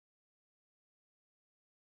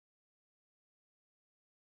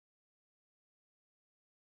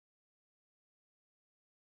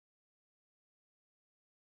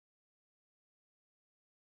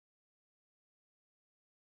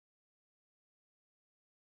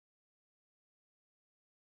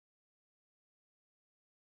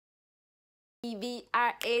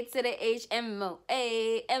D-E-V-R-A to the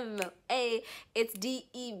H-M-O-A, M-O-A. It's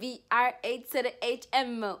D-E-V-R-A to the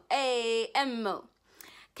H-M-O-A, M-O.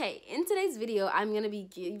 Okay, in today's video, I'm going to be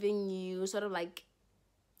giving you sort of like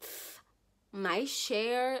my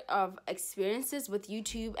share of experiences with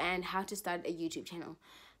YouTube and how to start a YouTube channel.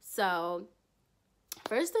 So,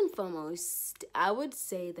 first and foremost, I would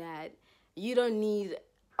say that you don't need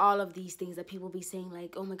all of these things that people be saying,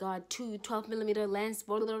 like, oh my god, 12mm lens,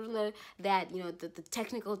 blah, blah, blah, that, you know, the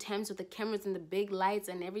technical terms with the cameras and the big lights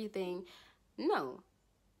and everything. No.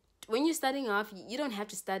 When you're starting off, you don't have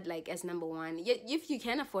to start like as number one. If you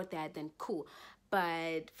can afford that, then cool.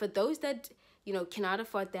 But for those that, you know, cannot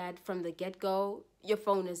afford that from the get-go, your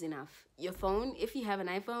phone is enough. Your phone, if you have an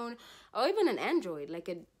iPhone or even an Android, like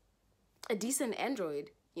a decent Android,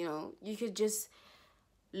 you know, you could just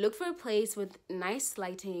look for a place with nice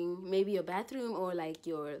lighting, maybe your bathroom or like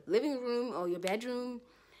your living room or your bedroom.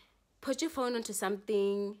 Put your phone onto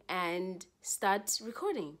something and start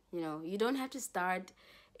recording. You know, you don't have to start,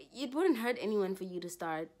 it wouldn't hurt anyone for you to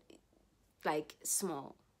start like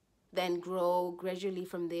small, then grow gradually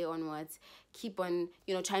from there onwards. Keep on,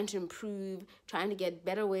 you know, trying to improve, trying to get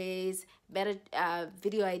better ways, better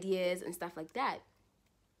video ideas and stuff like that.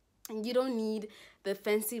 And you don't need the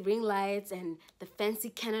fancy ring lights and the fancy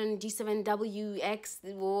Canon G7WX.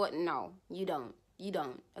 No, you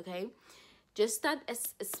don't, okay? Just start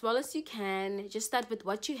as small as you can. Just start with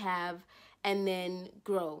what you have and then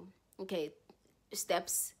grow, okay?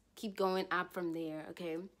 Steps, keep going up from there,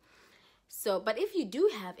 okay? So, but if you do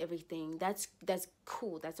have everything, that's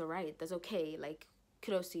cool, that's all right, that's okay, like,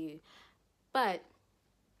 kudos to you. But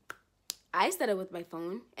I started with my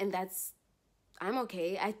phone, and I'm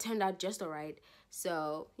okay. I turned out just all right.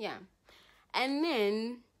 So, yeah. And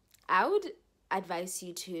then I would advise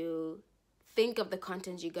you to think of the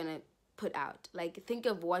content you're gonna put out. Like, think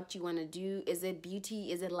of what you want to do. Is it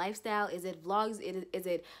beauty? Is it lifestyle? Is it vlogs? Is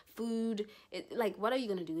it food? Like, what are you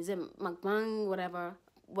gonna do? Is it mukbang? Whatever.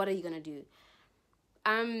 What are you gonna do?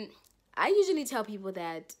 I usually tell people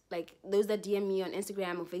that, like, those that DM me on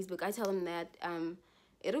Instagram or Facebook, I tell them that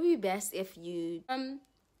it'll be best if you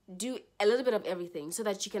do a little bit of everything so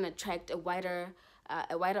that you can attract a wider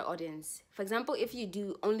audience. For example, if you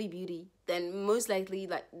do only beauty, then most likely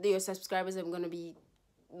like your subscribers are going to be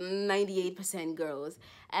 98% girls,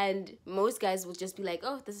 and most guys will just be like,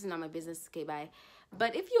 oh, this is not my business, okay, bye.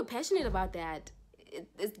 But if you're passionate about that,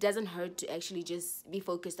 it doesn't hurt to actually just be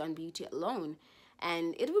focused on beauty alone,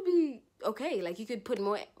 and it would be okay. Like, you could put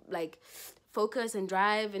more like focus and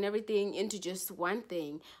drive and everything into just one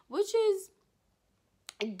thing, which is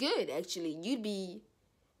good. Actually, you'd be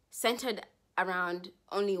centered around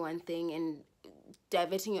only one thing and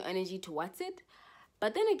diverting your energy towards it.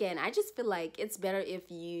 But then again, I just feel like it's better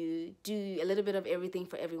if you do a little bit of everything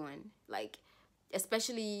for everyone. Like,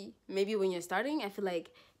 especially maybe when you're starting, I feel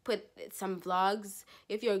like put some vlogs.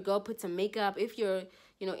 If you're a girl, put some makeup. If you're,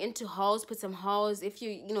 you know, into hauls, put some hauls. If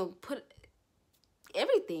you know, put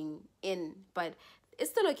everything in. But it's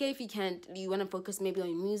still okay if you want to focus maybe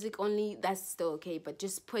on music only, that's still okay. But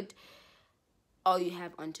just put all you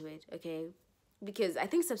have onto it, okay? Because I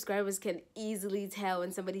think subscribers can easily tell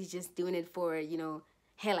when somebody's just doing it for, you know,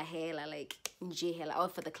 hella, like, hella, or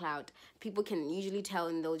for the clout. People can usually tell,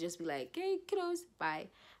 and they'll just be like, hey, kiddos, bye.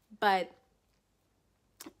 But,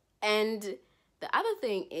 and the other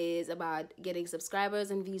thing is about getting subscribers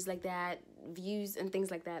and views like that, views and things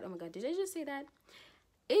like that. Oh my god, did I just say that?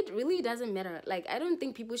 It really doesn't matter. Like, I don't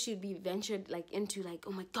think people should be ventured like into like,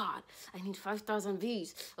 oh my god, I need 5,000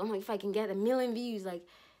 views. Oh my, if I can get 1 million views, like,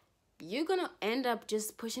 you're gonna end up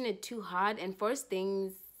just pushing it too hard, and forced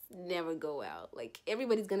things never go well. Like,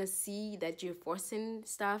 everybody's gonna see that you're forcing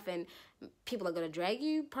stuff, and people are gonna drag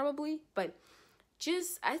you probably. But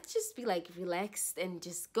I just be like relaxed and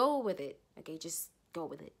just go with it. Okay, just go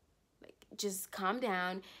with it. Like, just calm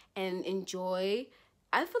down and enjoy.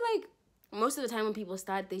 I feel like most of the time when people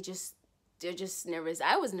start, they're just nervous.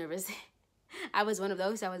 I was nervous. I was one of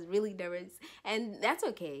those. I was really nervous, and that's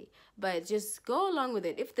okay. But just go along with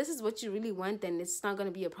it. If this is what you really want, then it's not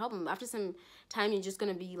gonna be a problem. After some time, you're just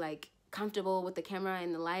gonna be like comfortable with the camera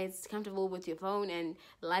and the lights, comfortable with your phone and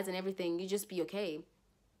the lights and everything. You just be okay.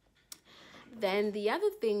 Then the other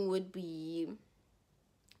thing would be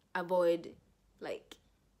avoid like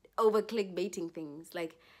over clickbaiting things.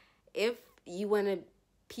 Like, if you want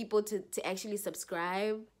people to actually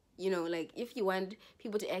subscribe, you know, like, if you want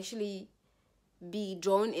people to actually be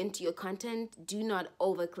drawn into your content, do not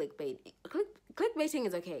over clickbait. Clickbaiting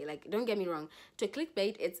is okay, like, don't get me wrong. To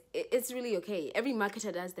clickbait, it's really okay. Every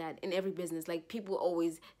marketer does that in every business. Like, people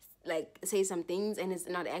always like say some things and it's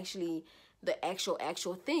not actually the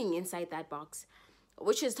actual thing inside that box,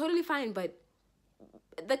 which is totally fine. But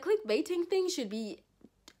the clickbaiting thing should be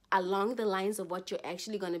along the lines of what you're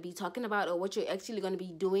actually going to be talking about or what you're actually going to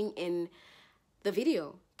be doing in the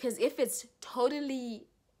video. Because if it's totally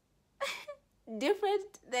different,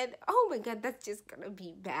 then oh my god, that's just gonna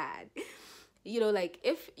be bad. You know, like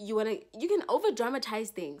if you want to, you can over dramatize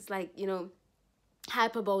things, like, you know,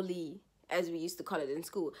 hyperbole, as we used to call it in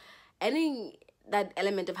school. Adding that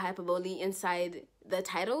element of hyperbole inside the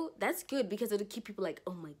title, that's good, because it'll keep people like,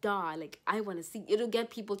 oh my god, like I want to see. It'll get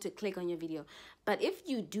people to click on your video. But if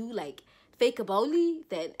you do like fakeabole,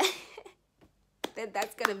 then then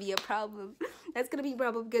that's gonna be a problem. That's gonna be a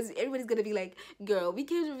problem, because everybody's gonna be like, girl, we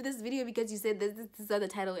came to this video because you said this other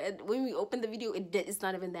title, and when we open the video, it's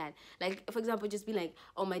not even that. Like, for example, just be like,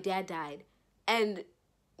 oh, my dad died, and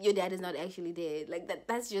your dad is not actually dead. Like,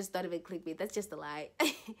 that's just not even clickbait. That's just a lie.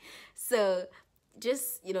 So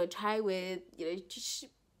just, you know, try with, you know, just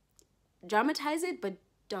dramatize it, but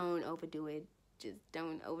don't overdo it. Just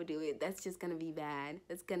don't overdo it. That's just gonna be bad.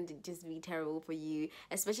 That's gonna just be terrible for you,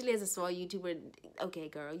 especially as a small YouTuber. Okay,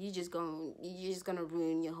 girl, you're just gonna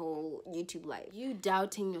ruin your whole YouTube life. You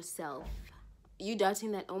doubting yourself. You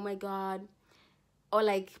doubting that, oh my god. Or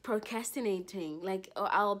like procrastinating, like, oh,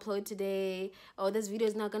 I'll upload today, oh, this video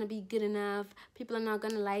is not gonna be good enough, people are not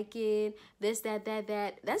gonna like it, this, that.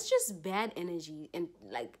 That's just bad energy, and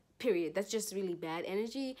like, period. That's just really bad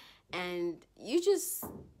energy, and you just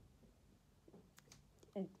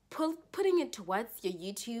putting it towards your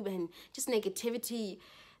YouTube and just negativity.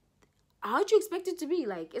 How'd you expect it to be?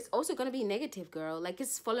 Like, it's also gonna be negative, girl. Like,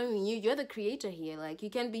 it's following you. You're the creator here. Like, you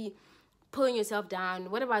can't be pulling yourself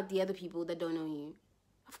down. What about the other people that don't know you?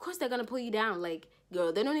 Of course they're gonna pull you down. Like,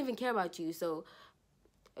 girl, they don't even care about you. So,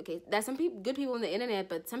 okay, there's some people, good people on the internet,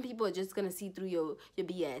 but some people are just gonna see through your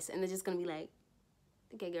BS, and they're just gonna be like,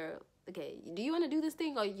 okay, girl, okay, do you want to do this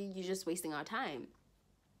thing, or you're just wasting our time?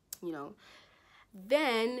 You know.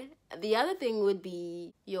 Then the other thing would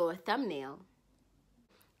be your thumbnail.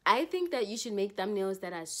 I think that you should make thumbnails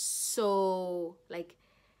that are so, like,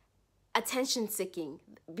 attention-seeking,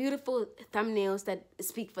 beautiful thumbnails that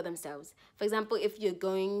speak for themselves. For example, if you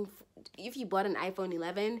bought an iPhone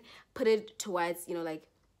 11, put it towards, you know, like,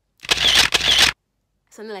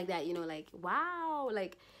 something like that, you know, like, wow,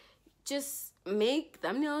 like, just make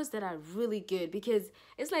thumbnails that are really good, because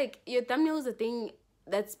it's like your thumbnail is a thing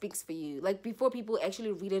that speaks for you. Like, before people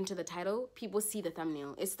actually read into the title, people see the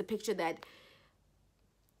thumbnail. It's the picture that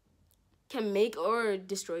can make or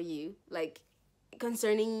destroy you, like,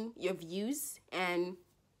 concerning your views and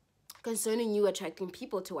concerning you attracting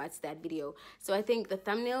people towards that video. So I think the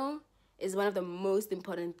thumbnail is one of the most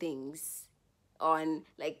important things on,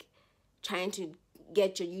 like, trying to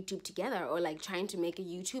get your YouTube together, or like trying to make a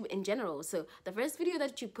YouTube in general. So the first video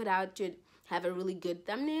that you put out should have a really good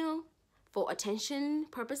thumbnail for attention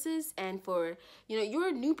purposes, and for, you know, you're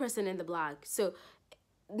a new person in the blog, so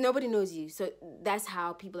nobody knows you. So that's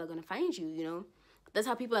how people are going to find you, you know. That's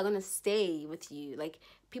how people are going to stay with you. Like,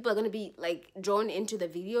 people are going to be, like, drawn into the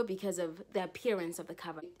video because of the appearance of the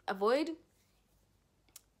cover. Avoid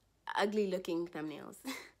ugly looking thumbnails.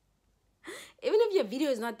 Even if your video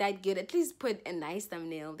is not that good, at least put a nice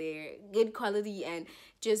thumbnail there, good quality, and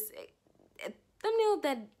just a thumbnail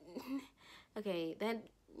that, okay, that,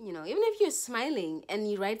 you know, even if you're smiling and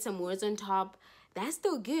you write some words on top, that's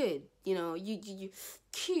still good. You know, you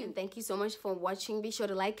cute. Thank you so much for watching. Be sure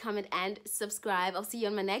to like, comment, and subscribe. I'll see you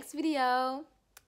on my next video.